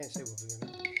Can't say what we're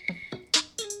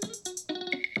gonna.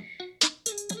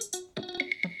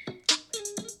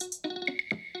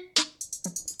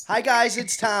 Hi guys,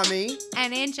 it's Tommy,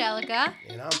 And Angelica.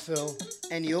 And I'm Phil.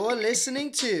 and you're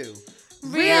listening to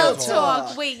Real Talk.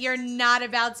 talk. Wait, you're not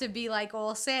about to be like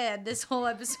all sad this whole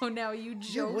episode now. Are you Dude,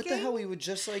 joking? what the hell? We were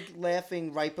just like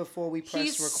laughing right before we pressed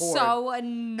He's record. so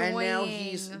annoying. And now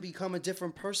he's become a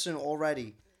different person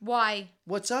already. Why?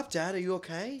 What's up, Dad? Are you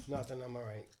okay? Nothing. I'm all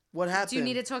right. What happened? Do you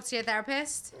need to talk to your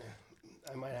therapist?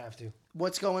 I might have to.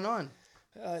 What's going on?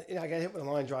 I got hit with a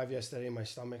line drive yesterday in my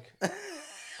stomach.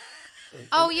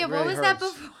 Oh, It yeah. What really was that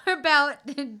hurts. before about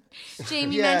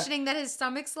Jamie Yeah. mentioning that his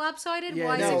stomach's lopsided?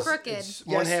 Why no, is it crooked?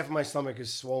 One Yes. half of my stomach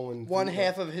is swollen. One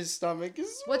half of his stomach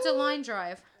is. What's a line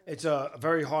drive? It's a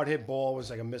very hard hit ball. It was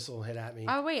like a missile hit at me.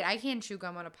 Oh, wait. I can't chew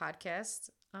gum on a podcast.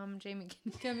 Jamie, can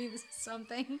you give me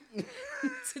something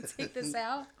to take this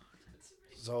out?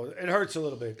 So it hurts a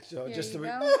little bit. So Here just you to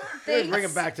go. bring it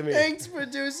Thanks. back to me. Thanks,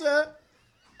 producer.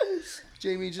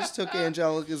 Jamie just took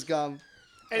Angelica's gum.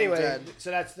 Anyway, Dad. so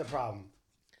that's the problem.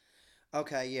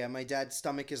 Okay, yeah, my dad's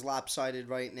stomach is lopsided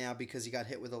right now because he got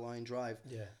hit with a line drive.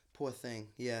 Yeah. Poor thing.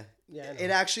 Yeah. Yeah, I know. It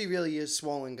actually really is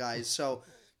swollen, guys. So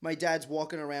my dad's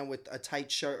walking around with a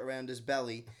tight shirt around his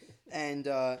belly, and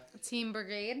Team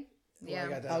Brigade. Well, I Yeah.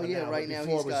 got that oh one yeah, now, right but now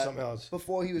before he's it was got. something else.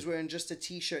 Before he was wearing just a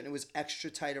t-shirt and it was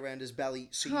extra tight around his belly,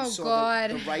 so you Oh, saw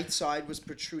God. the right side was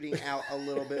protruding out a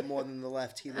little bit more than the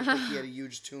left. He looked like he had a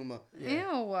huge tumor. Ew.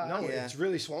 No, Yeah. it's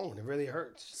really swollen. It really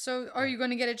hurts. So, are you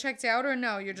going to get it checked out or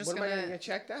no? You're just What am I going going to to. get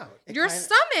checked out? It Your kinda-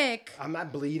 stomach. I'm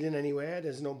not bleeding anywhere.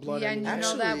 There's no blood Yeah, and you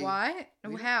anywhere. know that Actually, why?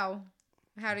 How?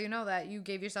 How do you know that? You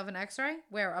gave yourself an X-ray?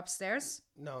 Where upstairs?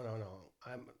 No.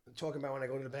 I'm talking about when I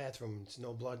go to the bathroom. It's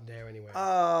no blood there anywhere.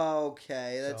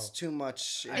 Okay, that's So- too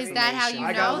much. Is that how you information.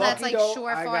 I got know? That's lucky, like though.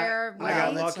 surefire. I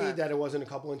got No, that's lucky not- that it wasn't a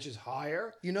couple inches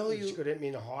higher. You know, which you- could hit me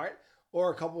in the heart, or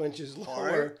a couple inches lower,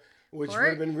 Heart? which Heart? would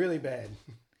have been really bad.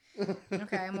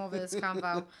 Okay, I'm over this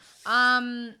combo.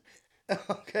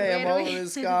 Okay, I'm Where do over we-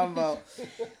 this combo.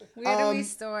 Where do we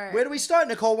start? Where do we start?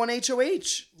 Nicole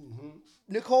 1HOH.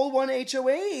 Nicole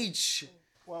 1HOH.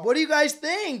 What do you guys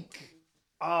think?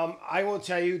 I will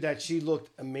tell you that she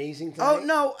looked amazing tonight. Oh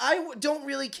no, don't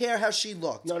really care how she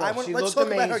looked. No, let's she looked talk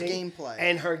amazing, about her gameplay.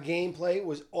 And her gameplay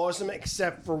was awesome,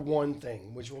 except for one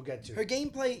thing, which we'll get to. Her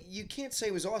gameplay, you can't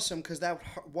say was awesome because that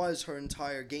was her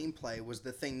entire gameplay. Was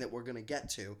the thing that we're gonna get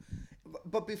to.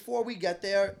 But before we get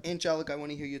there, Angelica, I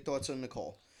want to hear your thoughts on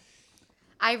Nicole.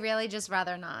 I really just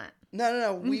rather not.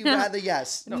 No. We rather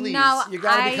yes, please. No. You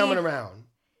got to be I- coming around.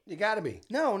 You got to be.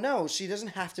 No, she doesn't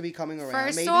have to be coming around.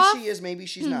 First Maybe off- she is, maybe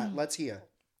she's not. Let's hear.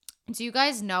 Do you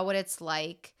guys know what it's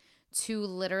like to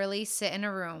literally sit in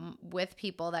a room with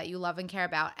people that you love and care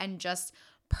about and just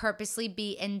purposely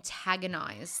be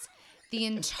antagonized the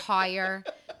entire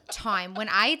time? When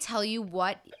I tell you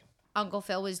what Uncle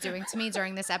Phil was doing to me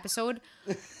during this episode,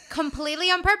 completely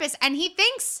on purpose, and he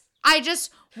thinks I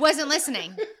just wasn't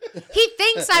listening. He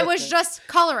thinks I was just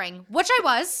coloring, which I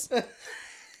was.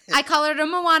 I colored a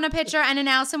Moana picture and an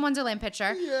Alice in Wonderland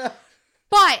picture. Yeah.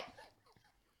 But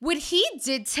what he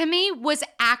did to me was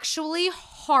actually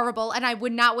horrible, and I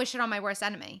would not wish it on my worst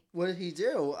enemy. What did he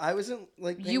do? I wasn't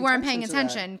like You weren't paying to that.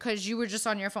 attention because you were just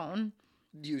on your phone.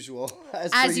 Usual.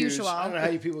 As per usual. I don't know how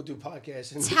you people do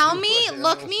podcasts. And Tell me,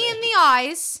 look me in the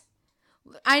eyes.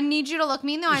 I need you to look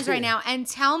me in the eyes right now and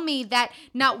tell me that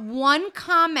not one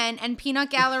comment and Peanut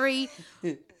Gallery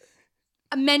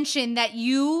mention that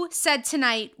you said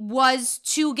tonight was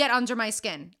to get under my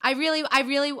skin. I really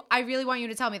want you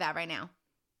to tell me that right now.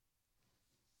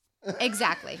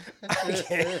 Exactly.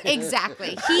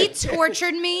 Exactly. He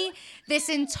tortured me this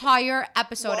entire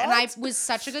episode, and I What? was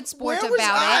such a good sport Where was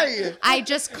about it. I? I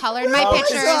just colored my Where was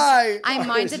pictures. I? I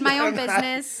minded my own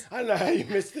business. I don't know how you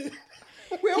missed it.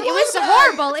 Where It was I?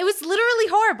 horrible. It was literally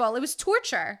horrible. It was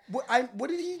torture. What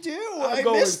did he do? I'm I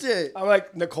going- missed it. I'm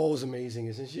like, Nicole's amazing,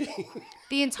 isn't she?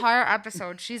 The entire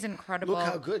episode, she's incredible.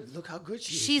 Look how good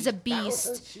she is. She's a balanced.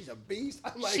 beast. She's a beast.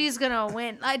 I'm like, She's gonna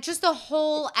win. Like, just the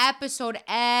whole episode,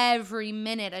 every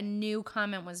minute a new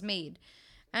comment was made,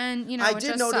 and I it did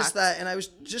just notice sucked. that, and I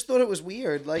just thought it was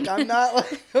weird. Like I'm not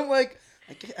like I'm like.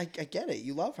 I get it.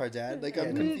 You love her, Dad. Like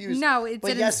I'm confused. No, it but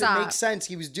didn't yes, stop. it makes sense.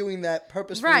 He was doing that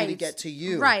purposefully Right to get to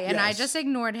you. right? And I Yes. just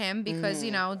ignored him because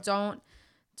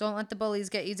don't let the bullies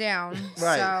get you down.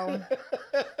 Right. So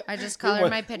I just colored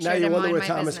my picture Now you to wonder mind where my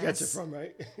Thomas business. gets it from,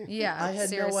 right? Yeah, I had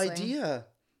seriously. no idea.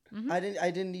 I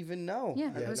didn't even know.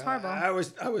 Yeah, it was No, horrible.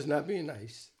 I was not being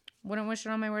nice. Wouldn't wish it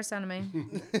on my worst enemy.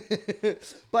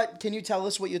 But can you tell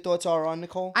us what your thoughts are on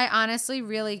Nicole? I honestly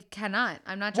really cannot.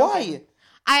 I'm not joking. Why?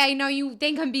 I know you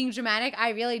think I'm being dramatic. I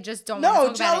really just don't No,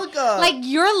 want to talk about Jellica. it. Like,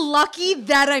 you're lucky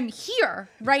that I'm here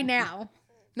right now.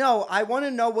 No, I want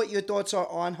to know what your thoughts are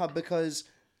on her because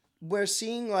we're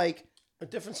seeing like A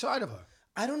different side of her.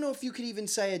 I don't know if you could even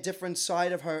say a different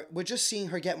side of her. We're just seeing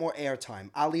her get more airtime.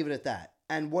 I'll leave it at that.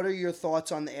 And what are your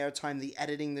thoughts on the airtime, the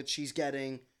editing that she's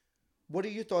getting? What are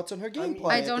your thoughts on her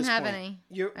gameplay? I at don't this have point? any.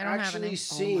 You're I don't have actually any.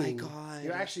 seeing. Oh my God.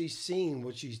 You're actually seeing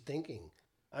what she's thinking.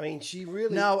 I mean, she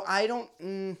really. No, I don't.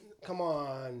 Come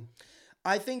on.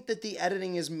 I think that the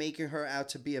editing is making her out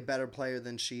to be a better player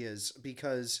than she is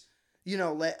because, you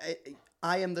know,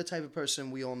 I am the type of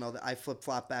person, we all know that I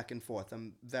flip-flop back and forth.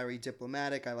 I'm very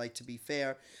diplomatic. I like to be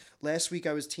fair. Last week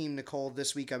I was Team Nicole.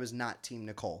 This week I was not Team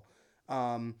Nicole.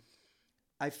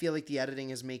 I feel like the editing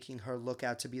is making her look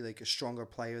out to be like a stronger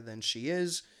player than she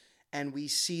is. And we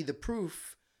see the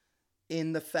proof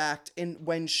in the fact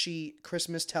when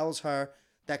Christmas tells her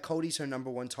that Cody's her number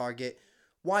one target.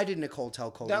 Why did Nicole tell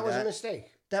Cody that? That was a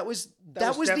mistake. That was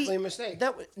definitely a mistake.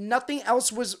 Nothing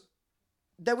else was.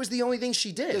 That was the only thing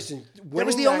she did. Listen, that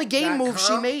was the only game move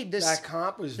she made. That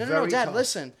comp was no, very Dad. tough.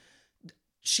 Listen,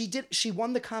 she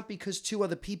won the comp because two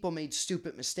other people made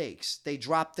stupid mistakes. They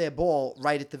dropped their ball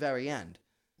right at the very end.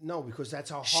 No, because that's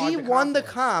how hard She the won comp the was.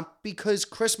 comp because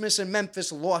Christmas and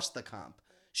Memphis lost the comp.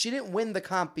 She didn't win the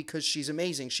comp because she's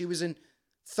amazing. She was in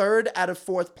third out of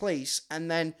fourth place, and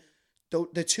then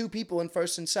the two people in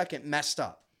first and second messed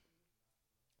up.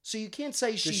 So you can't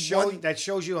say she won. That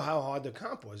shows you how hard the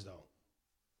comp was, though.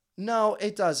 No,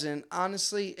 it doesn't.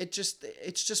 Honestly, it's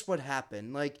just what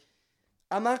happened. Like,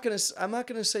 I'm not gonna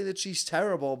say that she's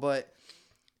terrible, but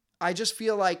I just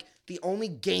feel like the only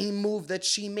game move that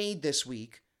she made this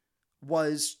week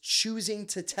was choosing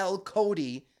to tell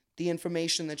Cody the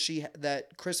information that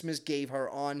Christmas gave her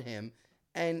on him,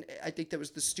 and I think that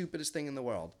was the stupidest thing in the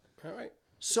world. All right.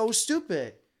 So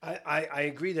stupid. I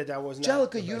agree that wasn't.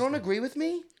 Angelica, you don't agree with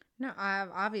me? No,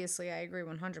 obviously I agree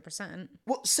 100%.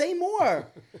 Well, say more.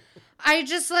 I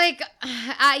just like,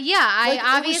 I Like,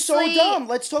 obviously. it was so dumb.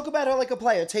 Let's talk about her like a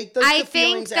player. Take the I the think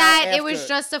feelings that out it was after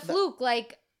just a fluke.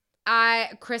 Like,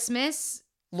 Christmas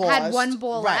lost. had one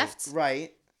ball left,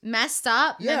 Right. messed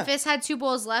up. Yeah. Memphis had two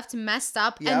balls left, messed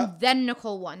up, Yeah. and then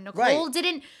Nicole won. Nicole Right.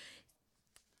 didn't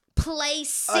play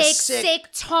sick sick-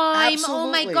 time. Oh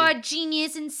my Absolutely. God,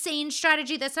 genius, insane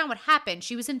strategy. That's not what happened.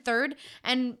 She was in third,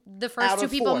 and the first Out two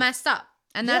of people fourth. messed up.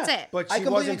 And that's Yeah. it. But I she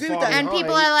completely wasn't agree with far that. And people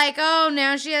behind. are like, oh,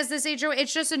 now she has this HO.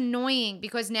 It's just annoying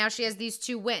because now she has these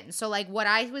two wins. So, like, what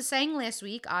I was saying last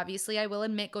week, obviously, I will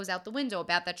admit, goes out the window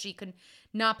about that she could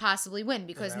not possibly win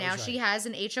because that now was she right. has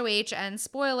an HOH and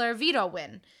spoiler veto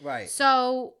win. Right.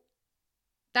 So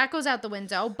that goes out the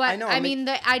window. But I know, I I mean,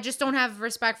 I just don't have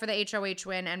respect for the HOH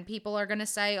win. And people are going to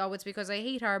say, oh, it's because I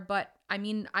hate her. But I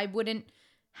mean, I wouldn't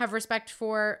have respect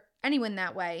for anyone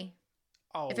that way.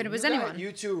 Oh, if it was you anyone.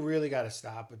 You two really got to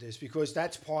stop with this because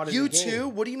that's part of You the game. too?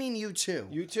 What do you mean you too?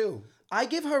 You too. I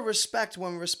give her respect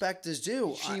when respect is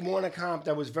due. She won a comp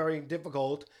that was very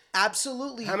difficult.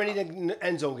 Absolutely. How many did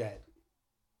Enzo get?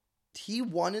 He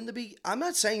won in the beginning. I'm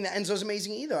not saying that Enzo's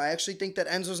amazing either. I actually think that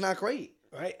Enzo's not great.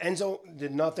 Right? Enzo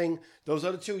did nothing. Those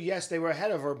other two, yes, they were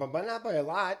ahead of her, but not by a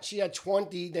lot. She had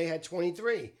 20. They had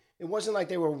 23. It wasn't like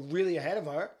they were really ahead of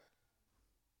her.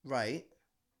 Right.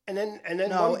 And then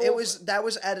No, one it ball- was that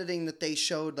was editing that they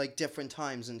showed like different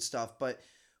times and stuff. But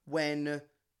when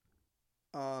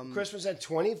Christmas had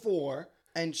 24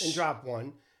 and and dropped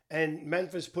one, and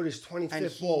Memphis put his 25th And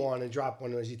he- ball on and dropped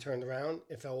one as he turned around.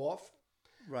 It fell off,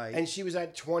 right, and she was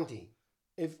at 20,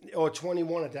 or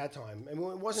 21 at that time. I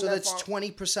mean, it wasn't so that that's far.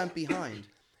 20% behind.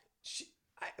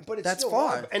 But it's That's still far.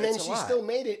 hard. And then That's a she lot. still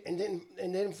made it and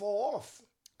didn't fall off.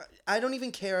 I don't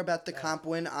even care about the comp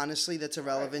win. Honestly, that's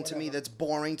irrelevant to me. whatever. That's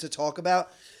boring to talk about.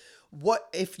 What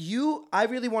if you? I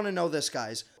really want to know this,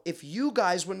 guys. If you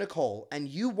guys were Nicole and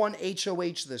you won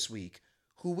HOH this week,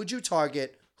 who would you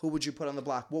target? Who would you put on the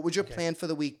block? What would your plan for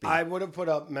the week be? I would have put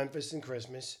up Memphis and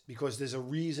Christmas because there's a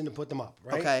reason to put them up,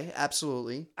 right? Okay,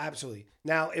 absolutely. Absolutely.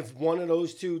 Now, if one of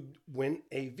those two win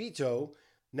a veto,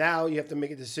 now you have to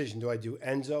make a decision. Do I do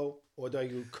Enzo or do I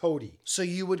do Cody? So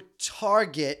you would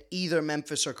target either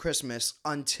Memphis or Christmas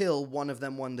until one of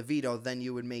them won the veto. Then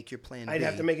you would make your plan B. I'd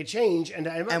have to make a change. And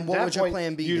at what that would your point,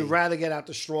 plan B You'd be? rather get out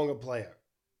the stronger player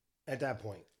at that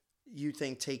point, You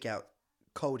think take out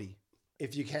Cody?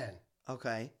 if you can.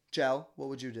 Okay, Jel, what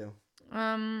would you do?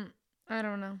 I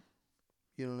don't know.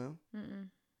 You don't know.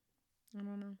 I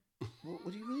don't know.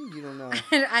 What do you mean you don't know?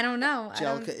 I don't know.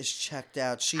 Jellica is checked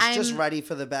out. She's I'm- just ready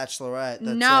for the Bachelorette.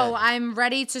 That's No, it. I'm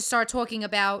ready to start talking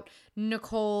about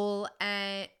Nicole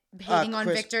and hating on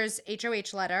Chris- Victor's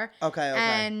HOH letter. Okay.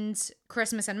 And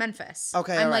Christmas and Memphis.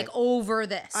 Okay, I'm all like right. over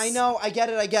this. I know. I get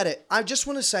it. I just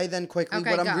want to say then quickly Okay,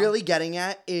 what I'm go. really getting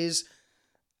at is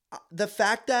the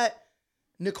fact that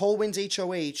Nicole wins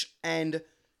HOH and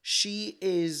she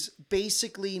is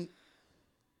basically,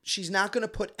 she's not going to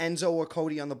put Enzo or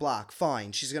Cody on the block.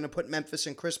 Fine. She's going to put Memphis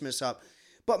and Christmas up.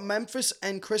 But Memphis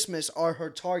and Christmas are her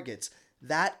targets.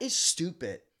 That is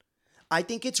stupid. I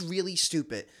think it's really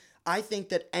stupid. I think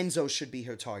that Enzo should be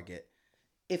her target.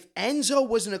 If Enzo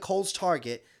was Nicole's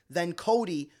target, then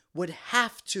Cody would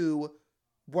have to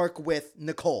work with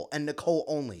Nicole and Nicole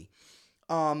only.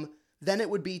 Then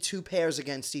it would be two pairs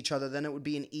against each other. Then it would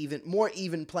be an more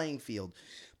even playing field.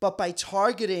 But by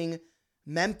targeting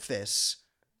Memphis,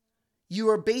 you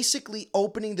are basically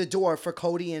opening the door for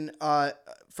Cody and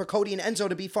Enzo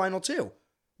to be final two.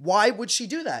 Why would she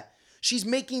do that? She's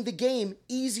making the game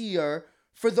easier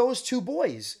for those two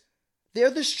boys. They're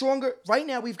the stronger. Right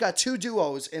now, we've got two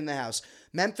duos in the house: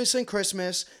 Memphis and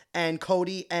Christmas, and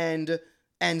Cody and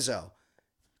Enzo.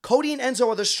 Cody and Enzo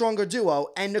are the stronger duo,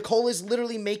 and Nicole is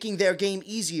literally making their game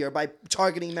easier by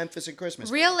targeting Memphis and Christmas.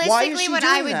 Why is Realistically, she what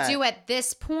I doing would that? do at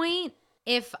this point,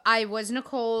 if I was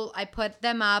Nicole, I put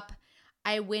them up,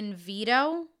 I win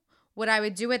veto. What I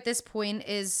would do at this point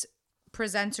is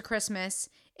present to Christmas.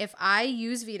 If I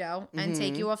use veto and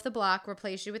take you off the block,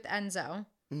 replace you with Enzo,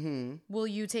 will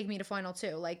you take me to final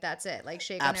two? Like, that's it. Like,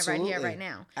 shaking it right here, right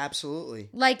now. Absolutely.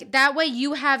 Like, that way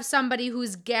you have somebody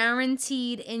who's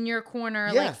guaranteed in your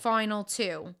corner, Yeah. like, final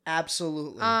two.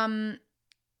 Absolutely.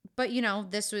 But,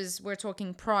 we're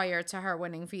talking prior to her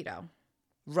winning veto.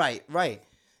 Right.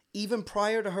 Even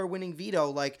prior to her winning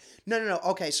veto, no.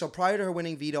 Okay, so prior to her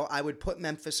winning veto, I would put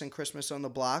Memphis and Christmas on the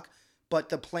block, but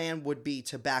the plan would be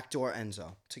to backdoor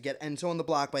Enzo, to get Enzo on the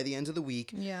block by the end of the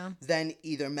week. Yeah. Then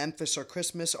either Memphis or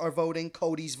Christmas are voting,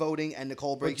 Cody's voting, and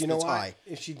Nicole breaks But you know the tie.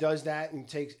 what? If she does that and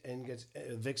gets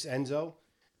evicts Enzo,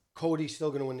 Cody's still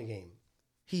going to win the game.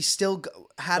 He's still.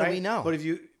 How do we right? know? But if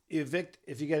you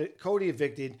get Cody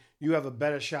evicted, you have a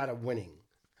better shot at winning.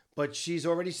 But she's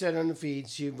already said on the feed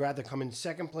she'd rather come in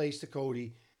second place to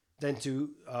Cody than to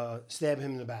stab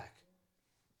him in the back.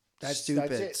 That's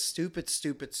stupid. it.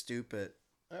 Stupid.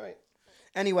 All right.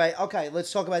 Anyway, okay,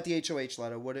 let's talk about the HOH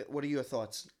letter. What are your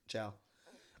thoughts, Joe?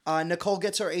 Nicole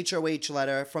gets her HOH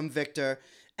letter from Victor,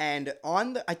 and I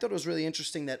thought it was really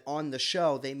interesting that on the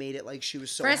show they made it like she was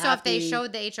so First happy. off, they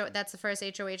showed the HOH. That's the first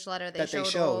HOH letter they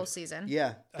showed all season.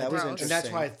 Yeah, that was Gross. interesting. And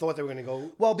that's why I thought they were going to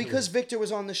go. Well, because Victor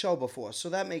was on the show before, so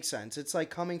that makes sense. It's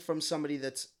like coming from somebody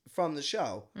that's from the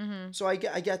show. Mm-hmm. So I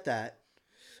get that.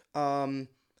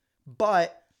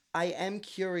 But I am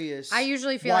curious. I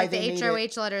usually feel why like they the made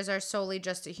it- HOH letters are solely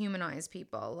just to humanize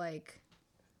people. Like,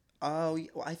 Oh,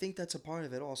 well, I think that's a part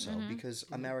of it also because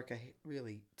America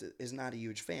really is not a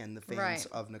huge fan, the fans Right.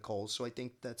 of Nicole. So I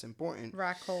think that's important.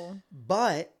 rock hole.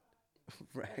 But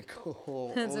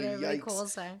Nicole, That's what oh, everybody yikes.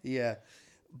 calls say. Yeah,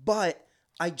 but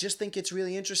I just think it's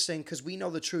really interesting because we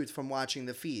know the truth from watching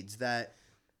the feeds that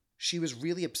she was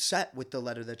really upset with the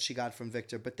letter that she got from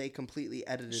Victor, but they completely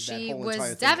edited that She whole was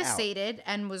entire thing out. devastated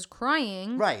and was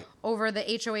crying Right. over the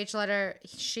HOH letter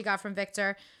she got from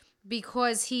Victor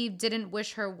because he didn't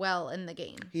wish her well in the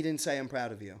game. He didn't say, "I'm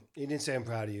proud of you." He didn't say I'm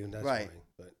proud of you, and that's Right. fine.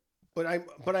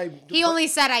 But He only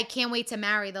said, "I can't wait to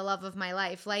marry the love of my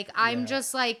life." Like, I'm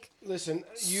just like, listen.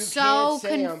 You so can't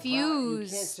say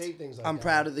confused. You can't say things like I'm that.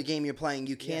 proud of the game you're playing.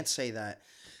 You can't say that.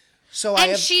 So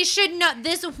and she should know.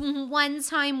 This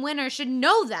one-time winner should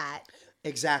know that.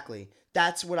 Exactly.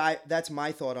 That's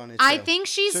my thought on it. I too. think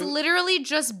she's So- literally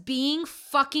just being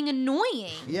fucking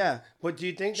annoying. Yeah. But do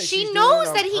you think that She she's doing knows it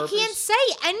on that he purpose? can't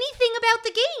say anything about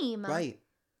the game. Right.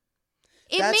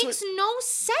 It That's makes no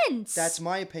sense. That's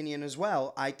my opinion as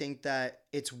well. I think that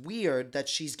it's weird that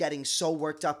she's getting so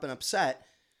worked up and upset.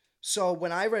 So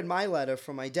when I read my letter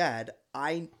from my dad,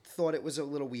 I thought it was a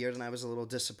little weird and I was a little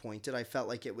disappointed. I felt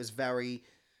like it was very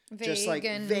just like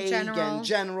vague and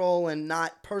general and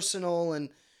not personal and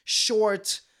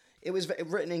short. It was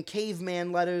written in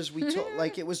caveman letters.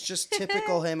 Like it was just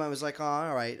typical him. I was like, oh,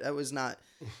 all right, that was not.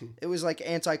 It was like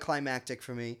anticlimactic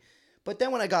for me. But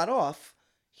then when I got off,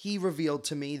 he revealed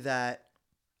to me that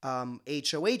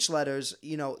HOH letters,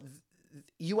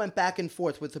 you went back and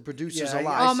forth with the producers Yeah, a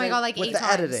lot. Oh my God, like with 8 the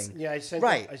times. editing. Yeah, I sent.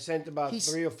 Right. I sent about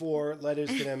 3 or 4 letters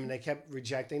to them, and they kept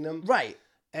rejecting them. Right.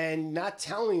 And not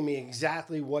telling me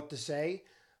exactly what to say,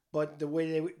 but the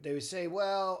way they would say,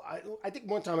 well, I think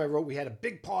one time I wrote, we had a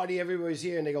big party, everybody's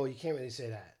here, and they go, you can't really say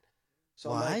that.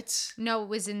 So I'm like, What? No, it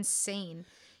was insane.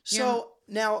 So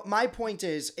now my point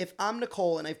is, if I'm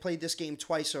Nicole and I've played this game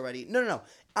twice already, no,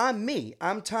 I'm me,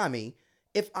 I'm Tommy,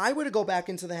 if I were to go back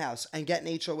into the house and get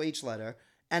an HOH letter,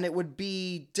 and it would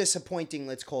be disappointing,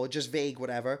 let's call it, just vague,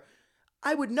 whatever,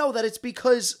 I would know that it's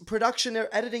because production are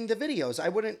editing the videos. I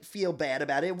wouldn't feel bad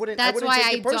about it. I That's wouldn't why take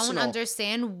I it personal. don't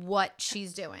understand what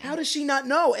she's doing. How does she not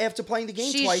know after playing the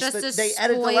game She's twice just that a they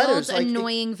edit the spoiled, letters? Like,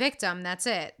 annoying victim. That's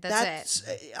it. That's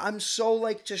it. I'm so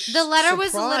like just The letter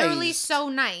was literally surprised. so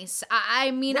nice.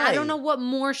 I mean, I don't Right. know what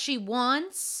more she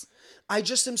wants. I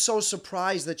just am so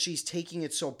surprised that she's taking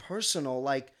it so personal.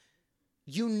 Like,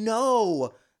 you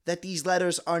know that these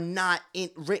letters are not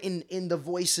written in the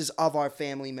voices of our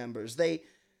family members.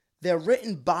 They're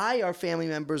written by our family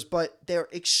members, but they're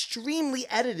extremely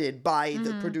edited by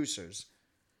the producers.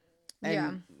 And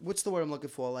Yeah. what's the word I'm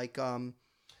looking for? Like, They're I don't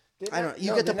not- know. You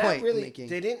no, get the they're not point I'm Really, making.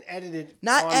 they didn't edit it.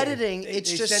 Not on me. editing, They- it's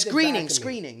they just sent it back to me.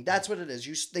 screening. That's what it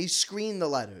is. They screen the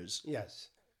letters. Yes.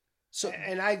 So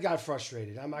And I got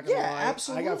frustrated. I'm not gonna yeah, lie.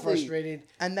 absolutely. I got frustrated.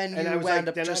 And then And I you was wound like,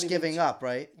 up they're just not even- giving up,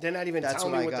 right? They're not even That's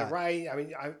telling what me I what got. to write. I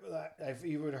mean, if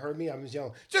you would have heard me, I was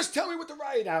yelling, "Just tell me what to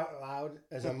write!" out loud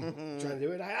as I'm trying to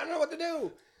do it. I don't know what to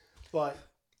do. But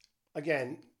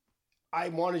again, I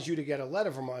wanted you to get a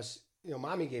letter from us. You know,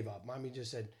 Mommy gave up. Mommy just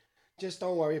said, "Just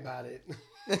don't worry about it."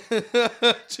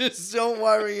 Just don't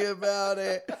worry about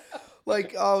it.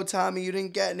 Like, oh, Tommy, you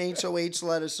didn't get an HOH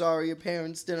letter. Sorry, your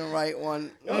parents didn't write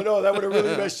one. No, that would have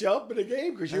really messed you up in the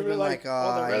game because you I'd were been like, like,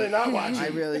 "Oh, they're really not watching." I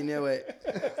really knew it.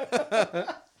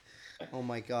 Oh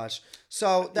my gosh.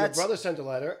 So Your that's brother sent a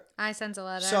letter. I sent a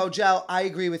letter. so Jel, I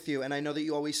agree with you, and I know that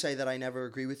you always say that I never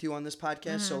agree with you on this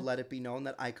podcast. So let it be known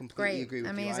that I completely Great. agree with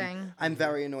Amazing. you. I'm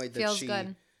very annoyed that Feels she.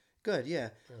 good. Good, yeah.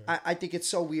 I think it's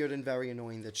so weird and very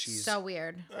annoying that she's So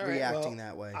weird. All right, reacting well,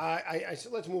 that way. I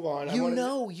said, let's move on.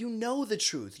 You know the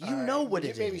truth. You know what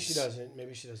it is. Maybe she doesn't.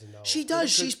 Maybe she doesn't know. She does.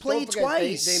 Because She's don't played forget,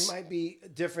 twice. They might be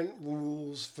different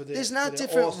rules for the. There's not for the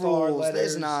different all-star rules. There's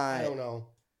letters. not. I don't know.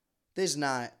 There's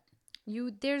not.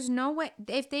 There's no way.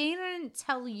 If they didn't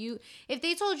tell you, if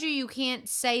they told you you can't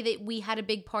say that we had a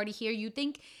big party here, you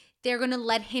think they're gonna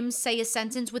let him say a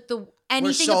sentence with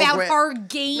anything so about great. her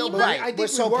game? No, but Right. I think We're we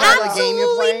so were proud of allowed- the game you're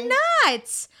Absolutely playing.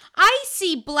 not. I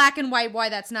see black and white why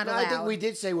that's not No, allowed. I think we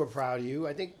did say we're proud of you.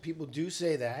 I think people do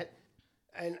say that,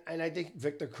 and I think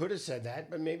Victor could have said that,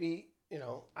 but maybe I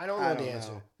don't know I the don't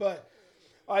answer. know. But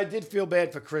I did feel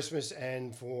bad for Christmas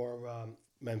and for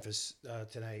Memphis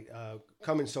tonight,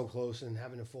 coming so close and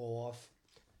having to fall off.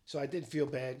 So I did feel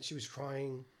bad. She was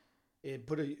crying. It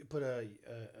put a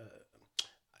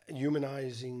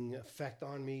humanizing effect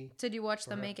on me. Did you watch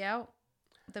them make out?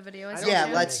 The video I I sent don't Yeah, you?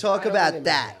 think let's they- talk I don't about think they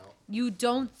that. made out. You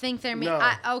don't think they're making?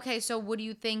 No. Okay, so what do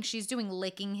you think she's doing?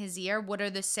 Licking his ear? What are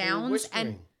the They were sounds? And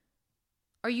whispering.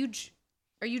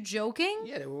 are you joking?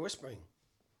 Yeah, they were whispering.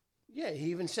 Yeah,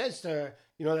 he even says to her,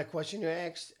 that question you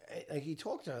asked, like he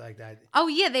talked to her like that. Oh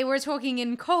yeah, they were talking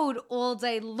in code all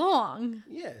day long.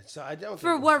 Yeah, so I don't.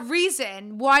 For think what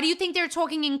reason? Why do you think they're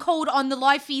talking in code on the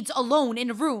live feeds alone in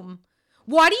a room?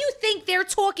 Why do you think they're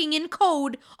talking in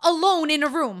code alone in a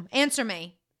room? Answer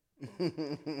me.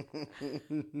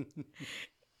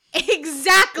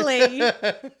 Exactly.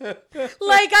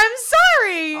 Like, I'm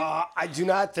sorry. I do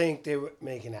not think they were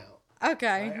making out.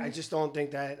 Okay. I just don't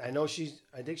think that.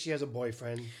 I think she has a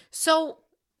boyfriend. So,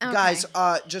 okay. Guys,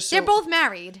 just so, they're both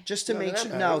married. just to No, make they're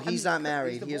sure. not No, married. he's not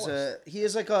married. He's He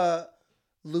is like a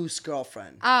loose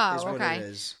girlfriend. Oh, is what okay. it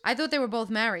is. I thought they were both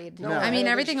married. No, I I mean,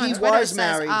 don't everything think on He Twitter was says,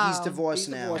 married. He's oh. divorced He's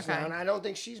now. divorced Okay. now, and I don't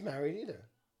think she's married either.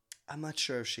 I'm not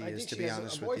sure if she I is, think to she be has a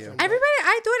honest with you. boyfriend. Everybody,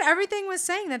 I thought everything was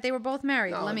saying that they were both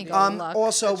married. No, Let me go no. look.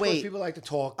 Also, That's 'cause wait. people like to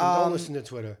talk and don't listen to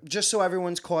Twitter. Just so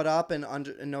everyone's caught up and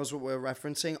knows what we're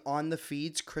referencing, on the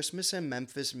feeds, Christmas and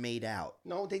Memphis made out.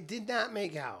 No, they did not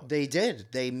make out. They did.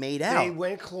 They made out. They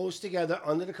went close together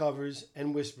under the covers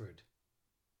and whispered.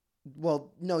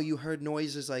 Well, no, you heard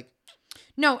noises like,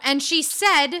 No, and she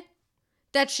said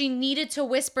that she needed to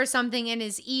whisper something in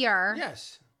his ear.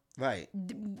 Yes. right.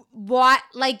 What?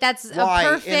 Like, that's Why? a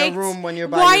perfect. In a room when you're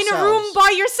by Why in a yourselves? room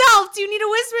by yourself? Do you need to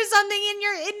whisper something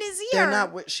in his ear? They're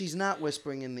not. She's not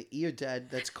whispering in the ear, Dad.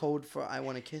 That's code for "I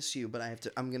want to kiss you," but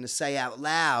I'm gonna say out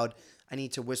loud. I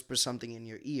need to whisper something in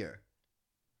your ear.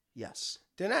 Yes.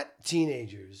 They're not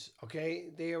teenagers, okay?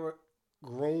 They are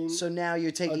grown. So now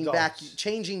you're taking Adults.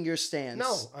 changing your stance.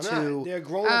 No, I'm to, not. They're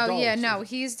grown Oh adults. yeah, no,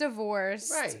 he's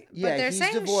divorced. Right. But Yeah, they're he's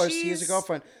saying divorced. He has a she's-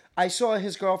 girlfriend. I saw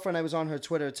his girlfriend. I was on her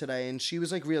Twitter today, and she was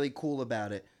like really cool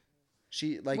about it.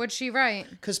 She like What'd she write?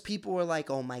 because people were like,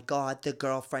 "Oh my god, the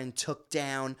girlfriend took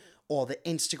down all the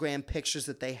Instagram pictures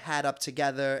that they had up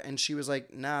together," and she was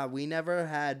like, "Nah, we never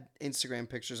had Instagram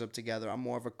pictures up together. I'm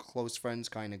more of a close friends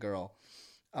kind of girl."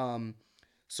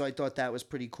 So I thought that was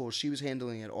pretty cool. She was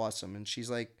handling it awesome, and she's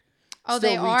like, Oh, still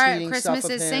they are. retweeting Christmas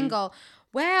stuff of is him. single.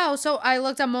 Wow. So I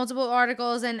looked at multiple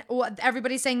articles and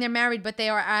everybody's saying they're married, but they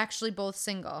are actually both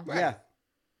single. Yeah.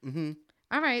 Mm-hmm.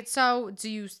 All right. So do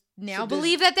you now So there's-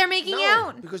 believe that they're making No,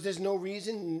 out? because there's no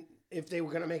reason if they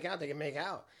were gonna make out, they can make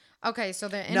out. Okay. So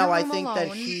they're in a No, room I think alone.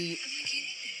 that he.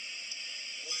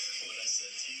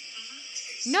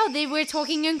 No, they were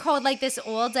talking in code like this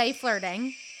all day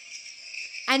flirting.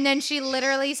 And then she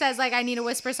literally says like, I need to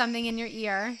whisper something in your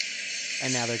ear.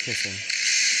 And now they're kissing.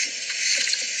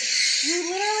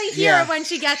 You literally hear Yeah. it when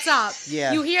she gets up.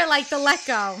 Yeah. You hear like the let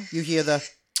go. You hear the.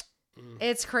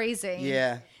 It's crazy.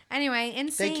 Yeah. Anyway, They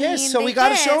insane. kiss. So They we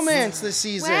got kissed. a showmance this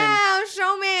season. Wow,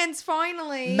 showmans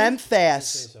finally. Memphis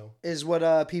say so. is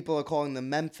what people are calling them.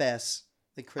 Memphis.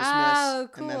 Like Christmas Oh,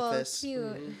 and cool, Memphis.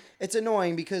 cute. It's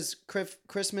annoying because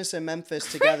Christmas and Memphis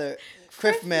together,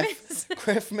 Christmas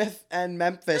and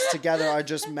Memphis together are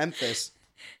just Memphis.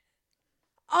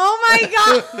 Oh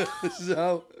my god.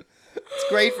 So it's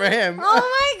great for him.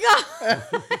 Oh my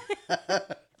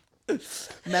god.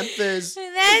 Memphis.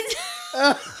 That's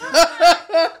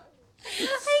I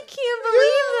can't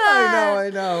believe that. I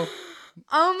know.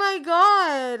 Oh my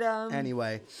god.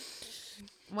 Anyway,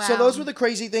 Wow. so those were the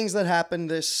crazy things that happened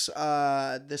this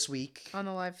week on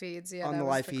the live feeds. Yeah, on that the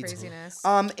was live the feeds. Craziness.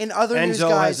 In other news, Enzo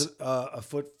guys, has a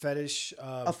foot fetish.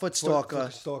 A foot stalker.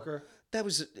 Foot stalker. that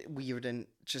was weird and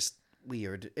just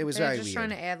weird. It was They're very just weird. trying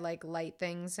to add like light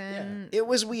things in. It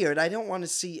was weird. I don't want to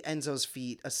see Enzo's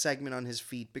feet, a segment on his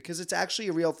feet, because it's actually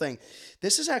a real thing.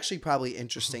 This is actually probably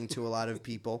interesting to a lot of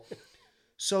people.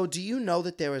 So, do you know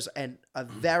that there is a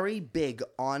very big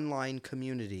online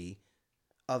community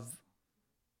of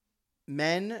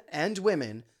men and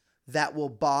women that will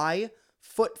buy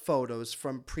foot photos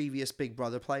from previous Big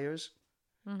Brother players?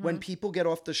 When people get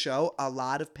off the show, a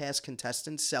lot of past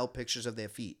contestants sell pictures of their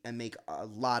feet and make a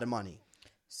lot of money.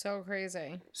 So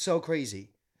crazy. So crazy.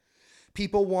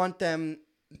 People want them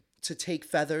to take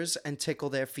feathers and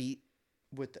tickle their feet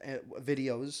with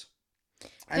videos.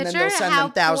 And then they'll send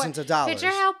them thousands of dollars. Picture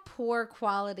how poor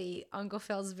quality Uncle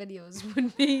Phil's videos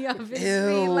would be of his Ew.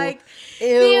 feet. Like,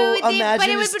 Ew, but imagine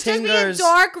it would his just be a tingers.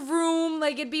 dark room.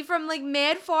 Like, it'd be from like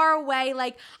mad far away.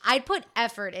 Like, I'd put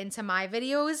effort into my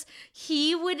videos.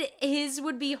 His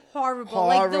would be horrible.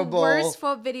 Like the Horrible. worst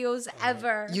foot videos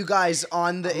ever. You guys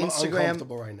on the I'm Instagram,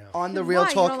 uncomfortable right now. on the Real Why?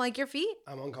 You Talk, don't like your feet?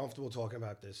 I'm uncomfortable talking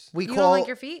about this. we You call. don't like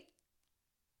your feet?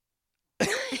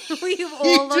 We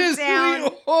all look down. We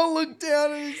all look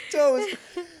down at his toes.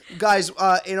 Guys,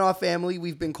 in our family,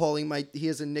 we've been calling he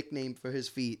has a nickname for his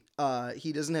feet.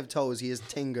 He doesn't have toes, he has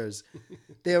tingers.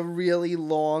 They're really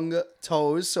long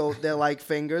toes, so they're like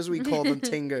fingers. We call them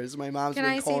tingers. My mom's Can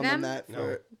been I see calling them them? that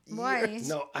for Why? years.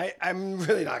 No, I'm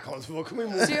really not comfortable. Can we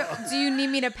move? Do you need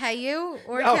me to pay you,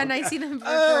 or No. can I see them for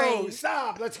Oh, free?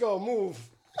 stop. Let's go. Move.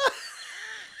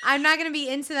 I'm not gonna be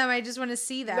into them. I just want to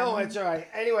see them. No, it's all right.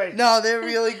 Anyway. No, they're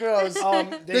really gross. They The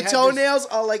had this- toenails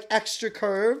are like extra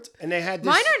curved. and they had this.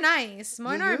 Mine are nice.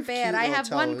 Mine You aren't have bad. cute I little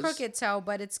have one toes. crooked toe,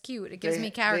 but it's cute. It gives me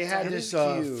character. They had It this.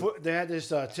 is cute. They had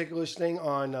this ticklish thing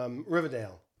on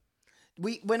Riverdale.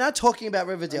 We're not talking about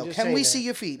Riverdale. I'm just Can saying we that. see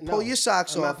your feet? No, Pull your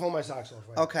socks I'm not off. pulling my socks off.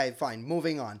 Right now. Okay, fine.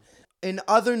 Moving on. In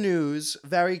other news,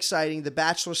 very exciting. The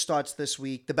Bachelor starts this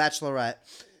week. The Bachelorette,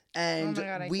 and Oh my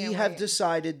God, I we can't have wait.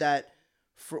 decided that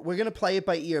we're gonna play it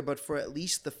by ear, but for at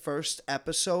least the first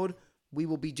episode, we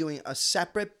will be doing a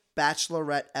separate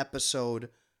Bachelorette episode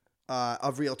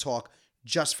of Real Talk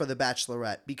just for the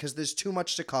Bachelorette because there's too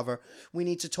much to cover. We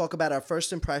need to talk about our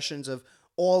first impressions of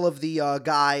all of the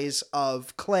guys,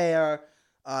 of Claire.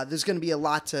 There's going to be a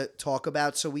lot to talk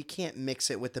about, so we can't mix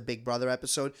it with the Big Brother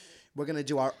episode. We're going to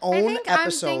do our own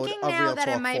episode I'm thinking of now Real that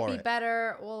Talk it might for be it.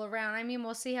 better all around. I mean,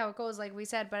 we'll see how it goes, like we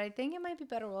said, but I think it might be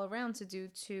better all around to do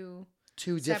two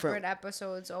Two separate different.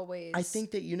 episodes always. I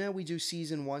think that we do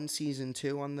season 1, season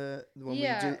 2 on the when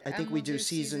Yeah, we do. I think and we we'll do do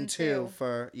season season 2 2.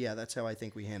 for that's how I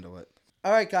think we handle it.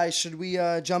 All right, guys, should we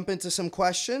jump into some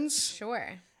questions? Sure.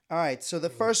 All right, so the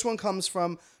first one comes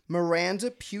from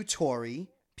Miranda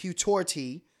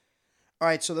Putorti. All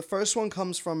right, so the first one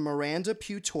comes from Miranda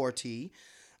Putorti.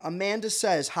 Amanda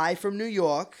says, "Hi from New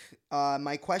York.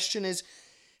 My question is,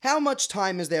 how much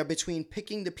time is there between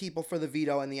picking the people for the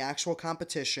veto and the actual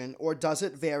competition, or does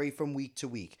it vary from week to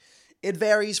week?" It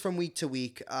varies from week to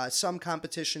week. Some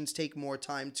competitions take more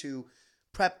time to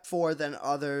prep for than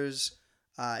others.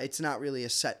 It's not really a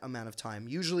set amount of time.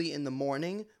 Usually in the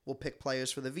morning, we'll pick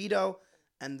players for the veto,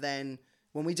 and then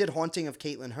when we did Haunting of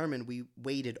Caitlin Herman, we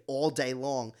waited all day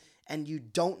long, and you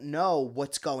don't know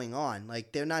what's going on.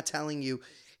 Like, they're not telling you,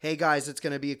 hey guys, it's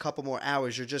going to be a couple more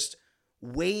hours. You're just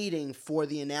waiting for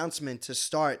the announcement to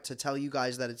start to tell you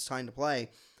guys that it's time to play.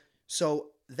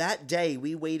 So that day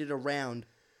we waited around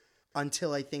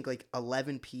until I think like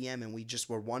 11 p.m. and we just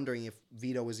were wondering if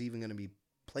Vito was even going to be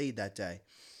played that day.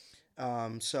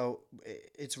 So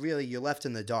it's really, you're left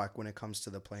in the dark when it comes to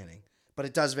the planning, but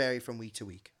it does vary from week to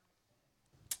week.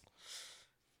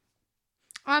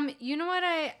 You know what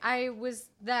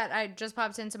I just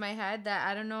popped into my head that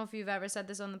I don't know if you've ever said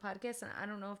this on the podcast, and I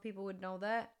don't know if people would know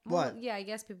that. Well, What? yeah, I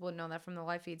guess people would know that from the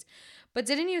live feeds. But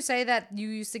didn't you say that you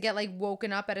used to get like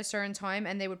woken up at a certain time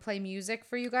and they would play music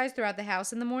for you guys throughout the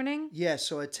house in the morning? Yeah,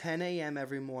 so at 10 a.m.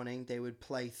 every morning, they would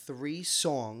play 3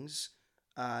 songs,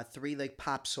 3 like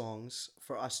pop songs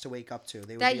for us to wake up to.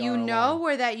 They would That be you our know alarm.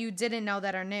 or that you didn't know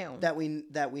that are new? That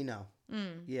we know.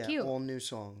 Yeah, cute. all new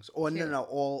songs. Or Cute. no,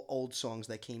 all old songs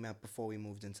that came out before we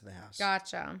moved into the house.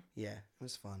 Gotcha. Yeah, it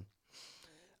was fun.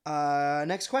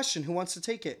 Next question. Who wants to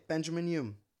take it? Benjamin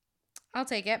Hume. I'll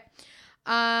take it.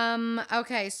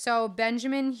 Okay, so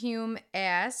Benjamin Hume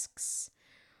asks,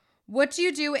 what do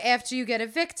you do after you get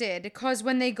evicted? Because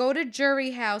when they go to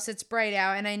jury house, it's bright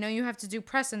out, and I know you have to do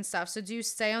press and stuff. So do you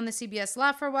stay on the CBS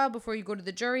lot for a while before you go to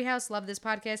the jury house? Love this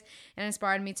podcast and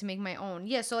inspired me to make my own.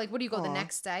 Yeah, so like, what do you go the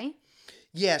next day?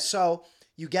 Yeah, so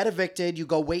you get evicted. You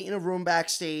go wait in a room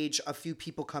backstage. A few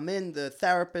people come in. The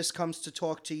therapist comes to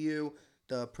talk to you.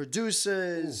 The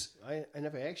producers. I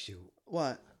never asked you.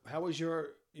 What? How was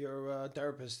your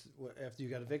therapist after you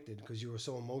got evicted? Because you were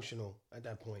so emotional at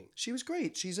that point. She was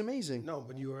great. She's amazing. No,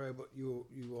 but you were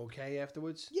okay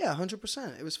afterwards. Yeah,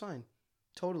 100%. It was fine.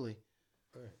 Totally.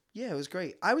 Right. Yeah, it was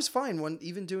great. I was fine when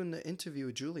even doing the interview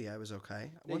with Julie. I was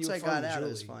okay. Yeah, Once you were I fun got with out, it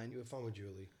Julie. was fine. You were fun with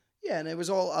Julie. Yeah, and it was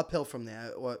all uphill from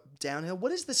there. What, downhill?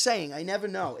 What is the saying? I never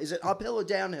know. Is it uphill or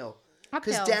downhill?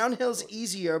 Because Uphill. downhill's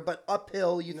easier, but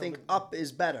uphill you think up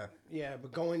is better. Yeah,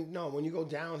 but when you go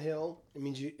downhill, it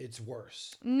means it's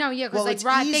worse. No, yeah, because Well, it's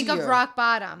think of easier. rock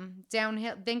bottom.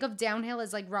 Downhill. Think of downhill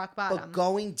as like rock bottom. But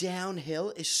going downhill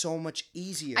is so much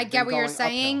easier. I than get what you're going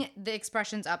saying. uphill. The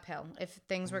expression's uphill if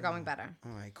things were going better.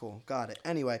 All right, cool. Got it.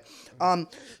 Anyway,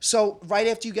 so right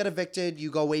after you get evicted,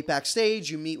 you go wait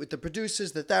backstage, you meet with the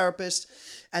producers, the therapist,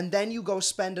 and then you go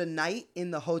spend a night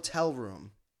in the hotel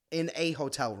room, in a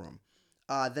hotel room.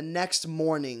 The next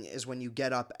morning is when you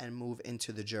get up and move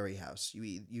into the jury house.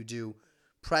 You do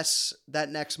press that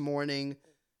next morning,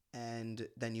 and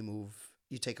then you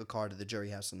take a car to the jury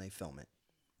house and they film it.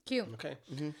 Cute. Okay.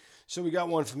 So we got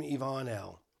one from Yvonne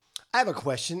L. I have a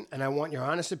question, and I want your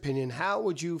honest opinion. How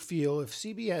would you feel if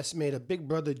CBS made a Big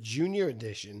Brother Junior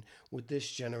edition with this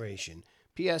generation?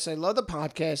 P.S. I love the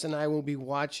podcast, and I will be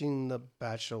watching The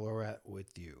Bachelorette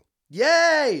with you.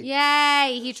 Yay!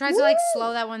 Yay! He tried to like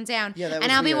slow that one down. Yeah, that and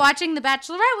was I'll be weird. watching The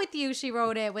Bachelorette with you. She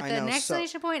wrote it with I an know,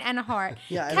 exclamation point and a heart.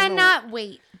 Yeah, I don't know. Cannot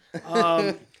wait.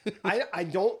 I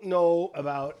don't know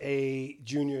about a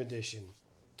junior edition.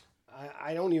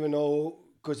 I don't even know,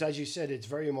 because as you said, it's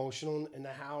very emotional in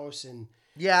the house, and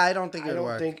Yeah, I don't think I it would don't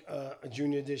work. think a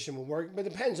junior edition will work, but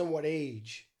it depends on what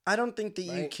age. I don't think that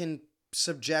you Right. can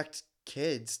subject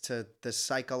kids to the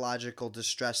psychological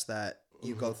distress that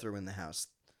you Mm-hmm. go through in the house.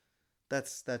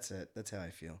 That's it. That's how I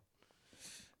feel.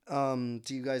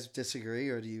 Do you guys disagree,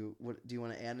 or do you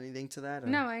want to add anything to that? Or?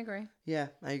 No, I agree. Yeah,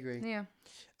 I agree. Yeah.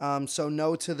 So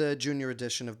no to the junior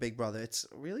edition of Big Brother. It's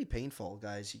really painful,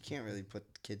 guys. You can't really put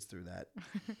kids through that.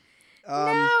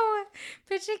 No,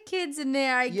 picture kids in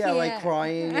there. I Yeah, can't. like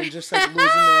crying and just like losing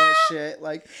their shit.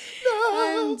 Like,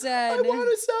 no, I'm dead. I want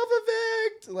to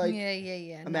self-evict. Like,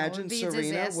 yeah. No, imagine it'd be a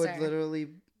Serena would disaster. literally.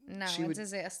 No, she a would-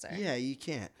 disaster. Yeah, you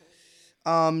can't.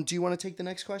 Do you want to take the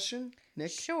next question,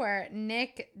 Nick? Sure.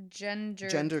 Nick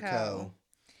Genderco. Genderco.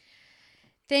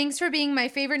 Thanks for being my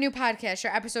favorite new podcast.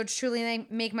 Your episodes truly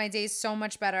make my days so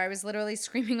much better. I was literally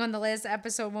screaming on the last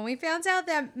episode when we found out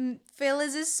that Phil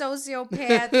is a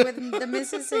sociopath with the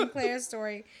Mrs. Sinclair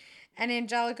story. And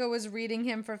Angelica was reading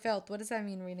him for filth. What does that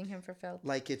mean, reading him for filth?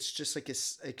 Like, it's just like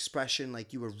expression,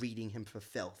 like you were reading him for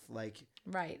filth. Like,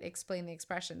 Right. Explain the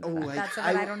expression. oh, That's what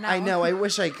I don't know. I know. I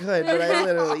wish I could, but I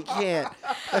literally can't.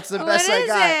 That's the What best I is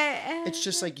got. it? It's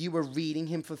just like you were reading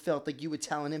him for filth. Like you were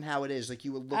telling him how it is. Like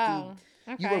you were looking. Oh,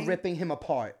 You were okay. ripping him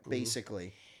apart,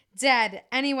 basically. Dead.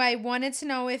 Anyway, wanted to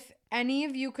know if any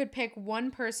of you could pick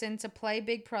one person to play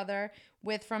Big Brother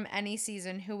with from any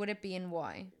season, who would it be and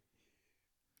why?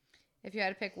 If you had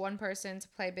to pick one person to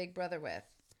play Big Brother with.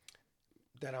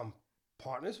 That I'm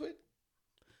partners with?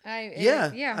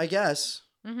 Yeah. I guess.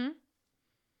 Mm-hmm.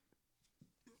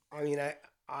 I mean,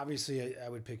 I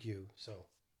would pick you, so.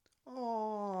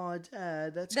 Oh,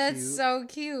 Dad, that's That's cute. so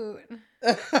cute.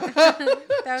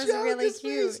 that was really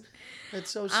cute. That's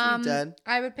so sweet, Dad.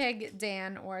 I would pick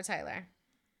Dan or Tyler.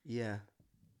 Yeah.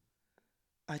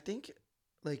 I think,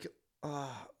 like,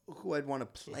 who I'd want to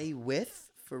play with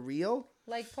For real?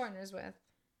 Like partners with.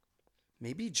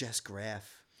 Maybe Jess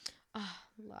Graff. Oh,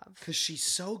 love. Because she's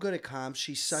so good at comps.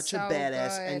 She's such So a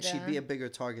badass, and good. she'd be a bigger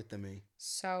target than me.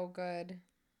 So good.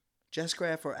 Jess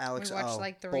Graff or Alex We watched O.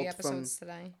 like 3 both episodes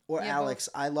today. Or Yeah, Alex.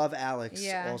 I love Alex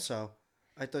Yeah. also.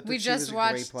 I thought that We she just was a great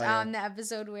watched player. the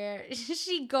episode where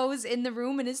she goes in the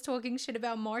room and is talking shit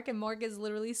about Mark, and Mark is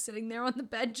literally sitting there on the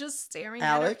bed just staring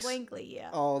at her Alex? blankly. Yeah.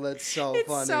 Oh, that's so It's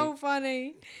funny. so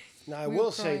funny. Now, I We will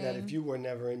were say that crying. if you were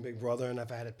never in Big Brother and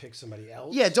if I had to pick somebody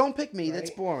else, Yeah, don't pick me. That's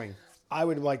Right? boring. I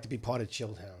would like to be part of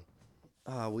Chilltown.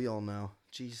 Oh, we all know.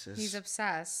 Jesus. He's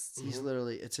obsessed. He's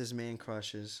literally, it's his man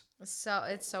crushes. So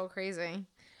it's so crazy.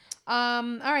 All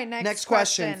right, Next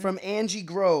question from Angie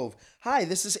Grove. Hi,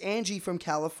 this is Angie from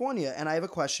California, and I have a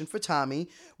question for Tommy.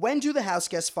 When do the house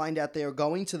guests find out they are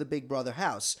going to the Big Brother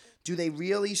house? Do they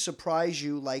really surprise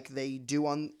you like they do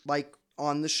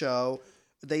on the show?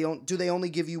 Do they only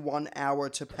give you 1 hour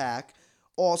to pack?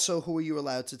 Also, who are you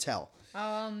allowed to tell? Oh,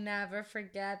 I'll never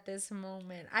forget this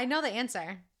moment. I know the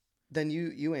answer. Then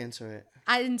you answer it.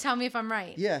 I didn't tell me if I'm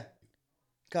right. Yeah.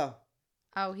 Go.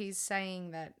 Oh, he's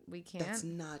saying that we can't. That's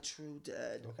not true,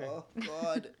 Dad. Okay. Oh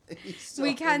God. He's so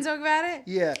We can talk about it.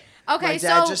 Yeah. Okay,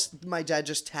 My dad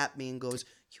just tapped me and goes,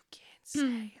 "You can't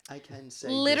say." I can say.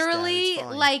 this, Dad. Literally, It's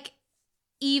fine." like,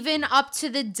 even up to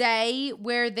the day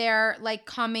where they're like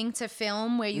coming to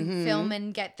film, where you Mm-hmm. film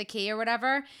and get the key or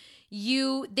whatever.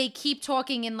 They keep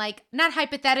talking in like not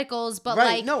hypotheticals, but Right,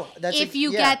 like no, that's if a-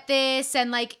 you yeah. get this and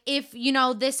like if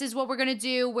this is what we're gonna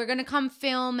do, we're gonna come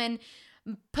film and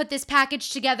put this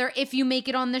package together if you make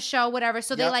it on the show, whatever.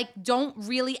 So they Yep. like don't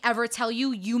really ever tell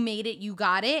you made it, you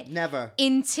got it. Never.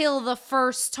 Until the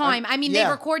first time. I mean, yeah.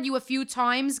 they record you a few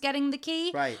times getting the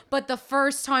key. Right. But the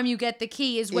first time you get the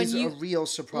key is when Is you a real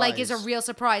surprise. like is a real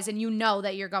surprise and you know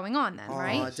that you're going on then, Oh,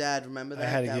 right? Dad, remember that?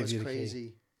 had to That give was you the key.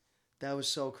 crazy. That was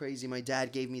so crazy. My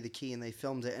dad gave me the key and they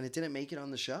filmed it, and it didn't make it on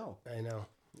the show. I know.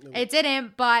 It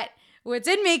didn't, but what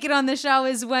did make it on the show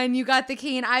is when you got the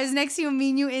key and I was next to you and me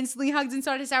and you instantly hugged and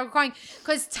started crying.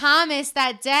 Because Thomas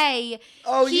that day,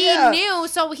 Oh, he yeah. knew.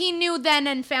 So he knew then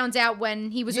and found out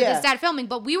when he was with Yeah. his dad filming.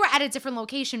 But we were at a different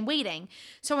location waiting.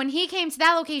 So when he came to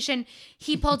that location,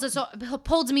 he pulled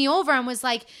pulled me over and was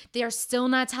like, they're still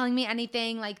not telling me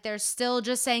anything. Like they're still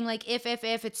just saying like, if,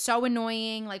 it's so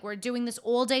annoying. Like we're doing this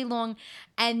all day long.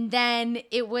 And then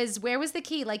it was, where was the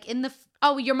key? Like in the...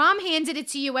 Oh, your mom handed it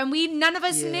to you, and none of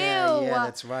us knew. Yeah,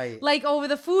 that's right. Like over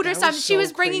the food or That was something. She so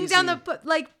was bringing down the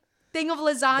crazy. thing of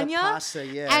lasagna pasta,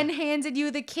 yeah. and handed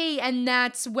you the key, and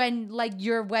that's when like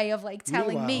your way of like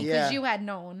telling me Meanwhile- because Yeah. you had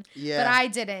known, Yeah. but I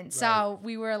didn't. So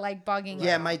we were like bugging.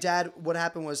 Yeah, out. my dad, what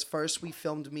happened was first we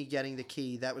filmed me getting the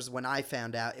key. That was when I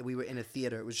found out. We were in a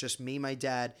theater. It was just me, my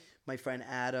dad, my friend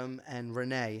Adam, and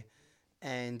Renee.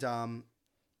 And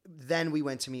then we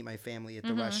went to meet my family at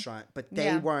the restaurant. But they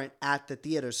Yeah. weren't at the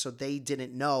theater, so they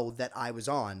didn't know that I was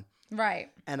on.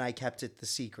 Right. And I kept it the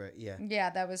secret, yeah.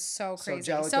 Yeah, that was so So crazy.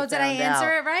 Jellica So, did I found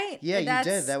answer out. it right? Yeah, you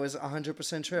That's- did. That was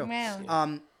 100% true.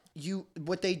 Wow.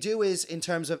 What they do is in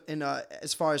terms of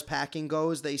as far as packing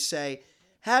goes, they say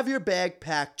have your bag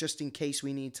packed just in case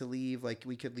we need to leave. Like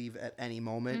we could leave at any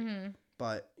moment, Mm-hmm.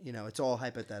 but it's all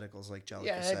hypotheticals, like Jellica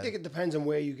Yeah, said. I think it depends on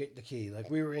where you get the key. Like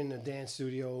we were in a dance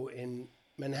studio in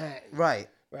Manhattan. Right,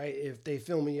 Right? If they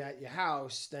film me at your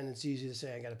house, then it's easy to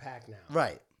say I got to pack now.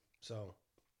 right. So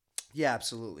Yeah,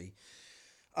 absolutely.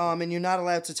 And you're not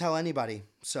allowed to tell anybody.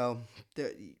 So,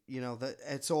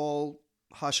 it's all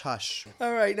hush hush.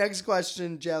 All right, next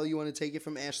question, Jell. You want to take it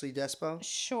from Ashley Despo?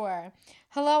 Sure.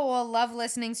 Hello, all. Love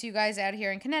listening to you guys out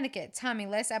here in Connecticut. Tommy,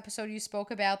 last episode you spoke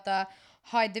about the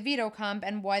Hide the Veto comp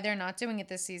and why they're not doing it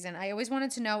this season. I always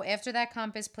wanted to know after that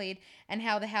comp is played and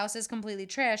how the house is completely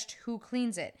trashed, who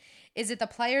cleans it? Is it the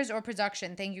players or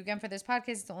production? Thank you again for this podcast.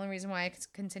 It's the only reason why I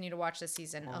continue to watch this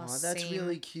season. Oh, that's same.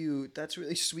 really cute. That's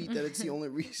really sweet that it's the only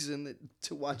reason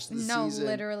to watch the No, season.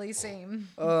 literally same.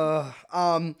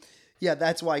 Yeah,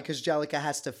 that's why, because Jellica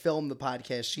has to film the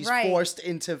podcast. She's Right. forced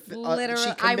into. Literally, She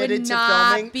I would committed to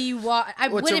not filming. be I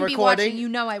What's wouldn't a be recording? watching. You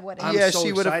know I wouldn't. I'm Yeah, so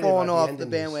she would have excited fallen about the off end the of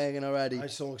this. bandwagon already. I'm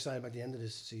so excited about the end of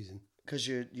this season. Because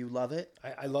you love it.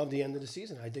 I love the end of the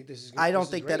season. I think this is. I don't this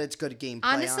is think that great. it's good gameplay.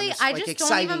 Honestly, honest. I Like, just don't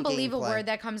exciting even believe a gameplay. word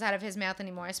that comes out of his mouth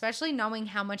anymore, especially knowing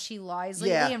how much he lies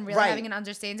lately Yeah, and really right. having an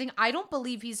understanding. I don't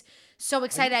believe he's so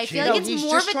excited. I feel kidding? like No, it's he's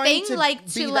more of just a trying thing to like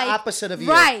be to the like opposite of you.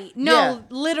 Right. No, Yeah.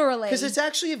 literally. Because it's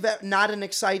actually not an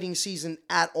exciting season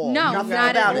at all. No, Nothing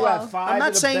not about at it. You all. have 5 I'm not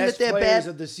of the saying that best they're players bad.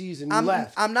 of the season. I'm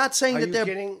left. not saying Are that you they're.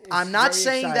 kidding? It's I'm not very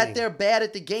saying that exciting. they're bad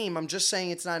at the game. I'm just saying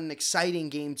it's not an exciting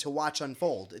game to watch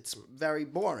unfold. It's very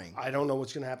boring. I don't know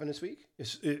what's going to happen this week.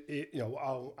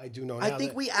 I do know now. I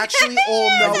think that we actually all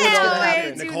know what's going to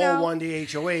happen. do Nicole know. won the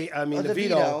HOA. I mean, Or the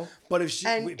veto. But if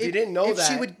And you didn't know if that,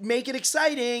 she would make it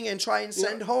exciting and try and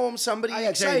send home somebody I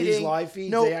gotta tell you, exciting. these live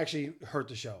feeds, no, they actually hurt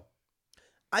the show.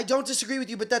 I don't disagree with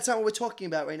you, but that's not what we're talking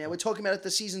about right now. We're talking about if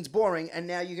the season's boring, and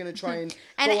now you're going to try and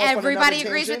And go off on everybody another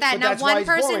agrees with tangent. that. But Not that's why one it's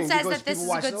person boring, says because that this people is a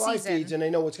watch good the live season. feeds and they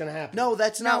know what's going to happen. No,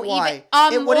 that's not No, why.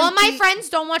 even It wouldn't all my be- friends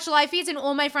don't watch live feeds, and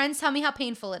all my friends tell me how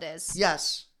painful it is.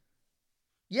 Yes.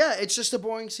 Yeah, it's just a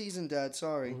boring season, Dad.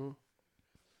 Sorry.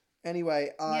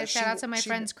 Anyway, Yeah, shout out to my she-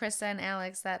 friends Krista and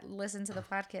Alex that listen to the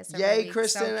podcast. Every Yay, week.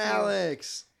 Kristen So and cute.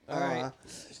 Alex. All right.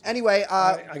 Anyway,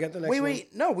 right, I got the next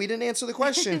wait. No, we didn't answer the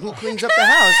question. Who cleans up the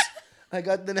house? I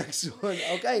got the next one.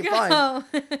 Okay, fine.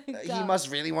 He must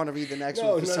really want to read the next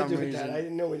No, one for nothing some to do with reason. that. I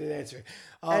didn't know we didn't answer it.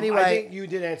 Anyway. I think you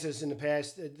did answer this in the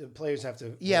past. The players have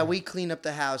to. Yeah, we clean up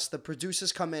the house. The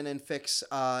producers come in and fix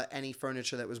any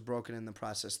furniture that was broken in the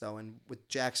process, though. And with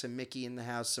Jackson Mickey in the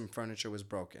house, some furniture was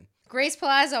broken. Grace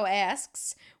Palazzo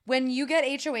asks, when you get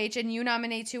HOH and you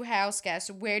nominate 2 house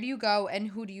guests, where do you go and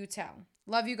who do you tell?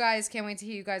 Love you guys. Can't wait to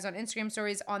hear you guys on Instagram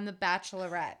stories on The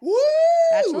Bachelorette. Woo!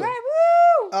 Bachelorette,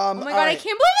 woo! Oh my God, all I right.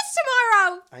 can't believe it's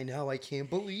tomorrow. I know, I can't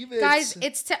believe it. Guys,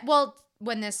 it's,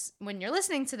 when you're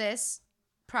listening to this,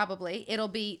 probably, it'll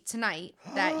be tonight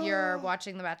that you're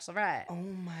watching The Bachelorette. Oh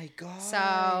my God.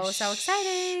 So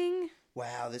exciting.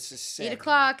 Wow, this is sick. 8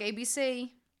 o'clock,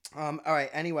 ABC. All right,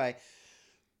 anyway.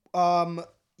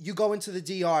 You go into the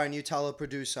DR and you tell a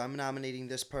producer, I'm nominating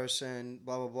this person,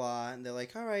 blah, blah, blah. And they're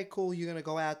like, all right, cool. You're going to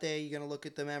go out there. You're going to look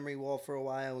at the memory wall for a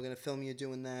while. We're going to film you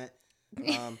doing that.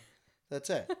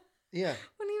 That's it. Yeah.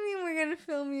 What do you mean we're going to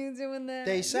film you doing that?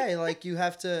 They say, like, you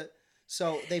have to...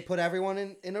 So they put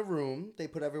everyone in a room. They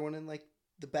put everyone in, like,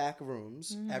 the back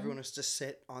rooms. Mm-hmm. Everyone has to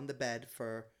sit on the bed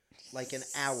for, like, an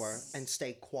hour and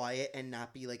stay quiet and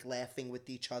not be, like, laughing with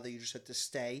each other. You just have to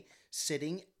stay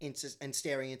sitting and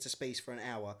staring into space for an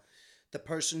hour. The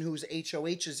person whose HOH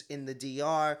is in the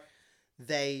DR,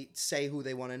 they say who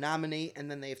they want to nominate,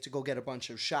 and then they have to go get a bunch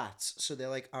of shots. So they're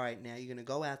like, all right, now you're going to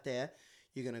go out there.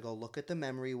 You're going to go look at the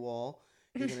memory wall.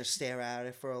 You're going to stare at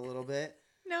it for a little bit.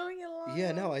 No, you lying.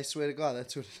 Yeah, no, I swear to God,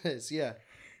 that's what it is. Yeah.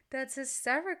 That's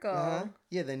hysterical.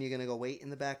 Yeah, then you're going to go wait in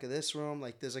the back of this room.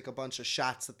 Like, there's, like, a bunch of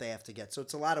shots that they have to get. So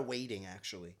it's a lot of waiting,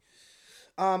 actually.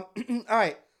 All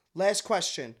right, last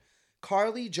question.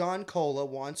 Carly John Cola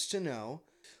wants to know,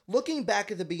 looking back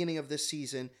at the beginning of this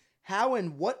season, how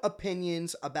and what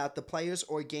opinions about the players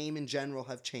or game in general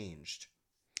have changed?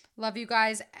 Love you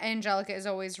guys. Angelica is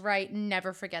always right.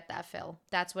 Never forget that, Phil.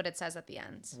 That's what it says at the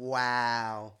end.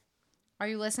 Wow. Are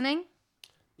you listening?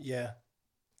 Yeah.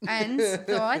 Ends,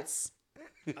 thoughts?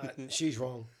 She's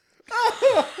wrong.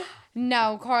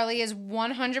 No, Carly is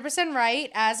 100%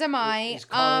 right, as am I. Is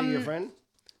Carly your friend?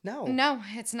 No. No,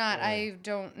 it's not. I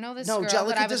don't know this No, girl, Jellica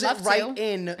but I would doesn't love write to.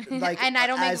 in, like, and I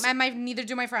don't as- neither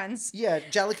do my friends. Yeah,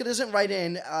 Jellica doesn't write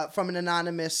in from an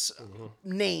anonymous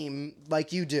name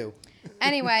like you do.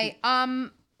 Anyway,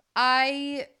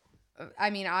 I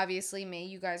mean, obviously me,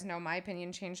 you guys know my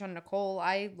opinion changed on Nicole.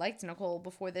 I liked Nicole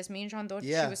before this. Me and John thought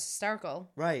Yeah. she was hysterical.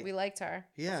 Right. We liked her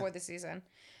Yeah. before the season.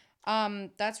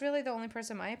 That's really the only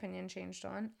person my opinion changed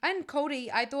on. And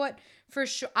Cody, I thought for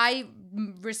sure, I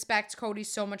respect Cody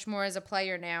so much more as a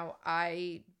player now.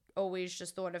 I always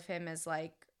just thought of him as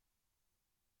like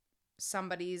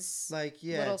somebody's Like,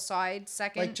 yeah. little side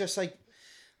second. Like, just like,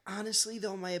 honestly,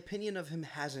 though, my opinion of him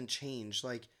hasn't changed.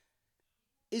 Like,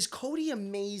 is Cody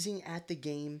amazing at the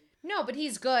game? No, but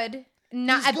he's good.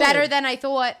 Not He's better good. than I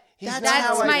thought. That's That's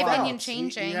how I my felt. opinion He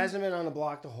changing. hasn't been on the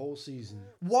block the whole season.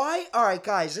 Why? All right,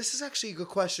 guys, this is actually a good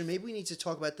question. Maybe we need to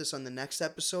talk about this on the next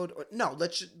episode. Or, no,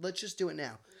 let's just do it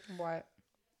now. What?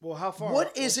 Well, how far?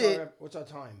 What is it? What's our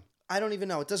time? I don't even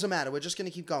know. It doesn't matter. We're just going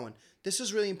to keep going. This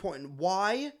is really important.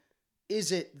 Why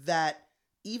is it that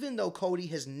even though Cody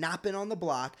has not been on the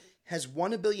block, has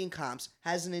won a billion comps,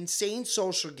 has an insane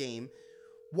social game,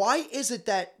 why is it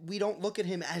that we don't look at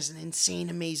him as an insane,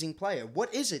 amazing player?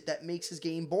 What is it that makes his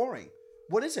game boring?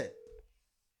 What is it?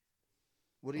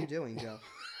 What are you doing, Joe?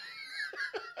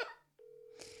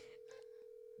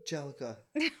 Jellica,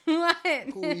 What?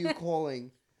 who are you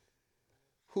calling?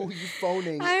 Who are you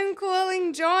phoning? I'm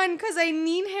calling John because I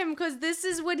need him because this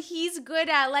is what he's good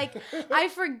at. Like, I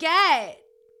forget.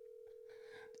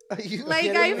 Are you Like,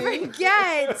 kidding I me?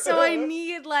 forget. So I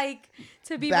need, like,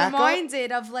 to be Backup?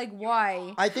 reminded of, like,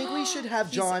 why. I think we should have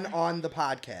He's- John on the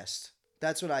podcast.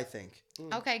 That's what I think.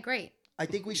 Okay, great. I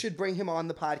think we should bring him on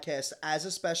the podcast as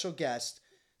a special guest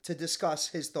to discuss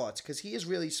his thoughts because he is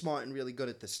really smart and really good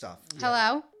at this stuff.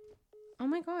 Hello? Oh,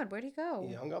 my God. Where'd he go?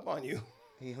 He hung up on you.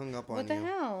 He hung up on What you. the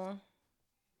hell?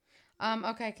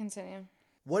 Okay, continue.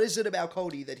 What is it about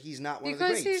Cody that he's not one of the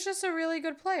Because greats? he's just a really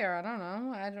good player. I don't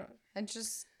know. I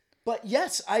just But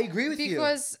yes, I agree with you.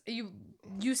 because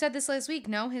you said this last week.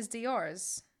 No, his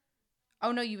DRs.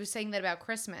 Oh no, you were saying that about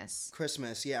Christmas.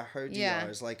 Christmas, yeah, her Yeah.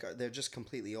 DRs, like, they're just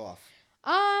completely off.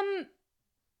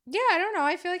 Yeah, I don't know.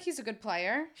 I feel like he's a good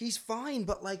player. He's fine,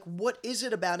 but, like, what is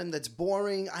it about him that's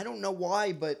boring? I don't know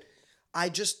why, but I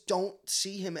just don't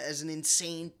see him as an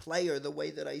insane player the way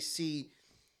that I see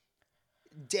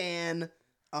Dan,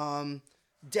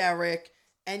 Derek,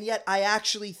 and yet I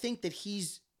actually think that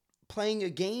he's playing a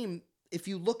game. If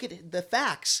you look at the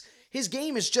facts, his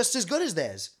game is just as good as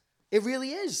theirs. It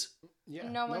really is. Yeah.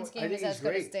 No one's I game think is as he's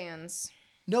good as great. Dan's.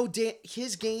 No,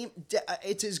 his game,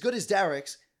 it's as good as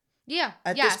Derek's. Yeah.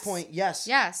 At yes. this point, yes.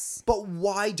 Yes. But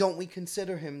why don't we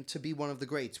consider him to be one of the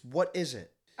greats? What is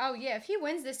it? Oh yeah, if he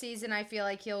wins this season, I feel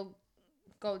like he'll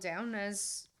go down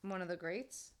as one of the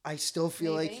greats. I still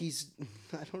feel like Maybe. he's,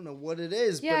 I don't know what it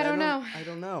is. Yeah, but I don't know. I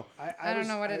don't know. I don't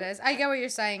know what it is. I get what you're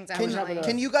saying, definitely.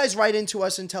 Can you guys write into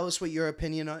us and tell us what your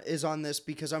opinion is on this?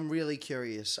 Because I'm really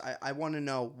curious. I want to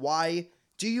know, why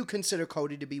do you consider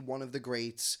Cody to be one of the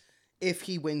greats if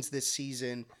he wins this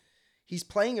season? He's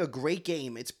playing a great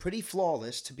game. It's pretty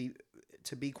flawless, to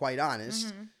be quite honest.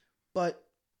 Mm-hmm. But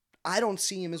I don't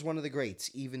see him as one of the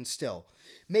greats, even still.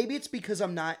 Maybe it's because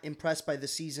I'm not impressed by the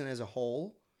season as a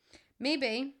whole.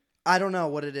 Maybe. I don't know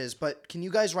what it is, but can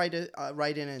you guys write in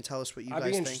and tell us what you I'd guys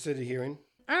be think? interested in hearing.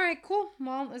 All right, cool.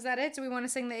 Well, is that it? Do we want to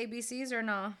sing the ABCs or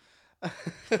no?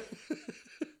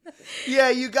 Yeah,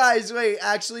 you guys, wait.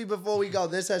 Actually, before we go,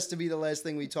 this has to be the last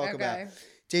thing we talk about. Okay.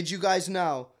 Did you guys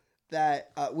know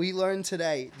that we learned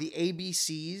today the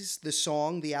ABCs, the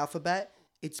song, the alphabet,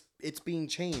 it's being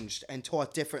changed and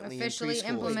taught differently Officially in preschool.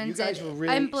 implemented. guys were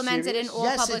really implemented in serious? all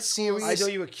Yes, public it's schools. serious. I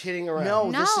thought you were kidding around. No,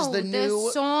 No, this is the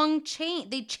new. song change.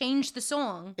 They changed the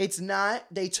song. It's not.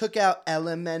 They took out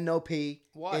LMNOP.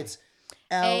 Why? It's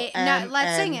No,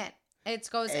 let's sing LMN. it. It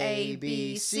goes A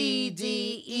B C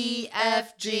D E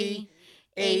F G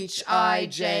H I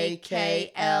J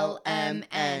K L M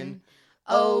N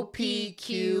O P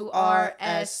Q R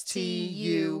S T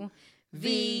U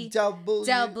V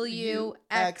W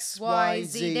X Y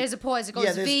Z. There's a pause. It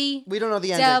goes V We don't know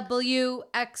the ending. W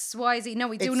X Y Z. No,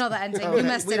 we do know the ending. Okay. We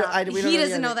messed it up. we don't He know the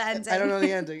doesn't know the ending. ending. I don't know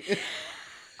the ending.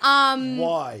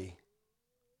 Why?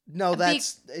 No,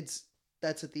 that's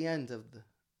at the end of the.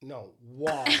 No.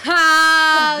 Why?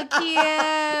 How cute.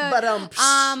 But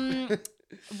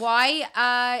Why?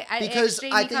 because asked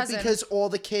Jamie I think Cousin. because all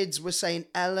the kids were saying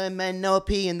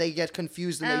LMNOP and they get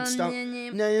confused and they'd stop.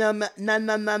 No,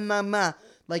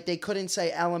 like they couldn't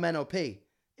say LMNOP.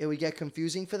 It would get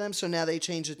confusing for them, so now they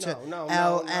change it to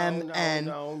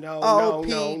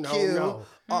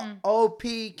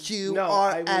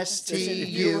If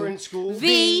you were in school,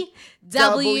 V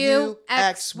W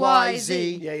X Y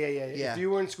Z. Yeah. If you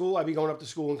were in school, I'd be going up to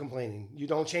school and complaining. You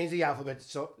don't change the alphabet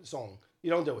song. You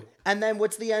don't do it. And then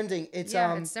what's the ending? It's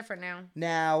Yeah, it's different now.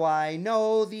 Now I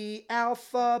know the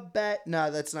alphabet. No,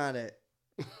 that's not it.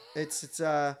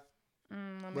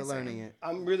 We're learning it.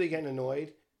 I'm really getting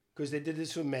annoyed because they did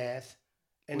this for math,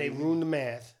 and they ruined the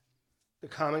math. The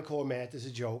Common Core math is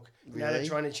a joke. Now they're Really?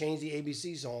 trying to change the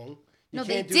ABC song. You No,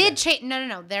 they can't do did that. change.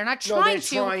 No, they're not No, trying they're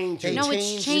trying to. No, it's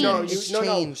changed. changed. No, It's no.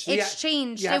 changed. It's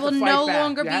changed. You They have to will fight no back.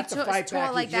 longer You be have to fight back. taught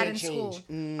You like that in can't school.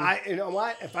 change. You know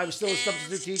what? If I was still a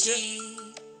substitute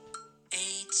teacher,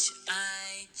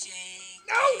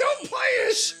 no, don't play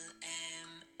it.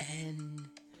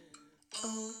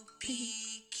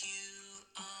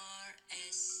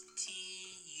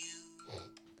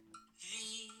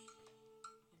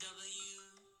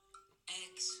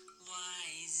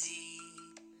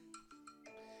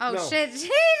 Oh No. shit! She didn't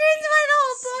play the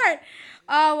whole part.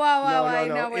 Oh wow! I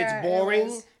know No. where It's it boring.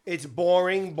 was. It's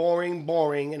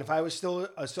boring. And if I was still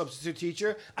a substitute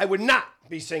teacher, I would not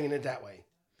be singing it that way.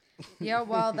 Yeah,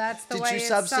 well, that's the Did way you it's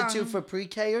substitute sung. for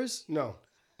pre-Kers? No.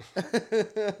 Who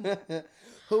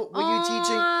were you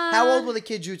teaching? How old were the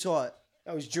kids you taught?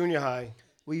 I was junior high.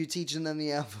 Were you teaching them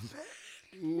the alphabet?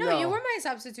 No, you were my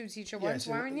substitute teacher once,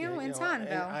 Yes, weren't you? yeah, In and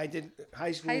Taunville. I did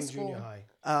high school High and junior school. high.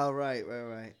 Oh, right.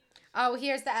 Oh,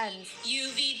 here's the end.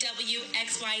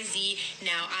 UVWXYZ.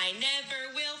 Now I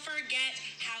never will forget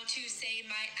how to say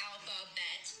my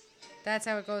alphabet. That's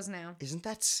how it goes now. Isn't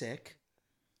that sick?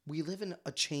 We live in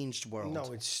a changed world.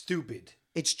 No, it's stupid.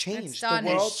 It's changed. It's done.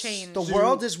 The world, It's changed. The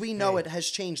world as we know it has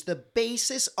changed. The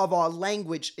basis of our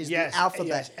language is Yes, the alphabet,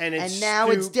 yes, and it's now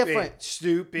it's stupid, different.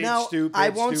 stupid, No, stupid, I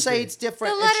won't say stupid. it's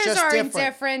different. The It's letters just aren't different.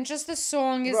 different. Just the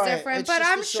song is Right, different. it's But just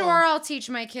I'm the sure song. I'll teach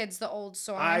my kids the old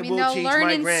song. I I mean, will they'll teach learn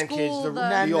my in grandkids school the-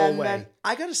 the the old way.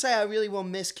 I gotta say, I really will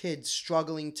miss kids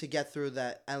struggling to get through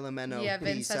that elemental. Yeah,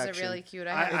 Vince has it section. really cute.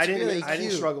 I It's didn't. really I didn't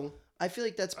cute. struggle. I feel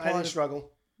like that's I part didn't of.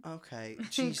 struggle. Okay,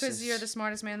 Jesus. Because you're the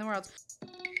smartest man in the world.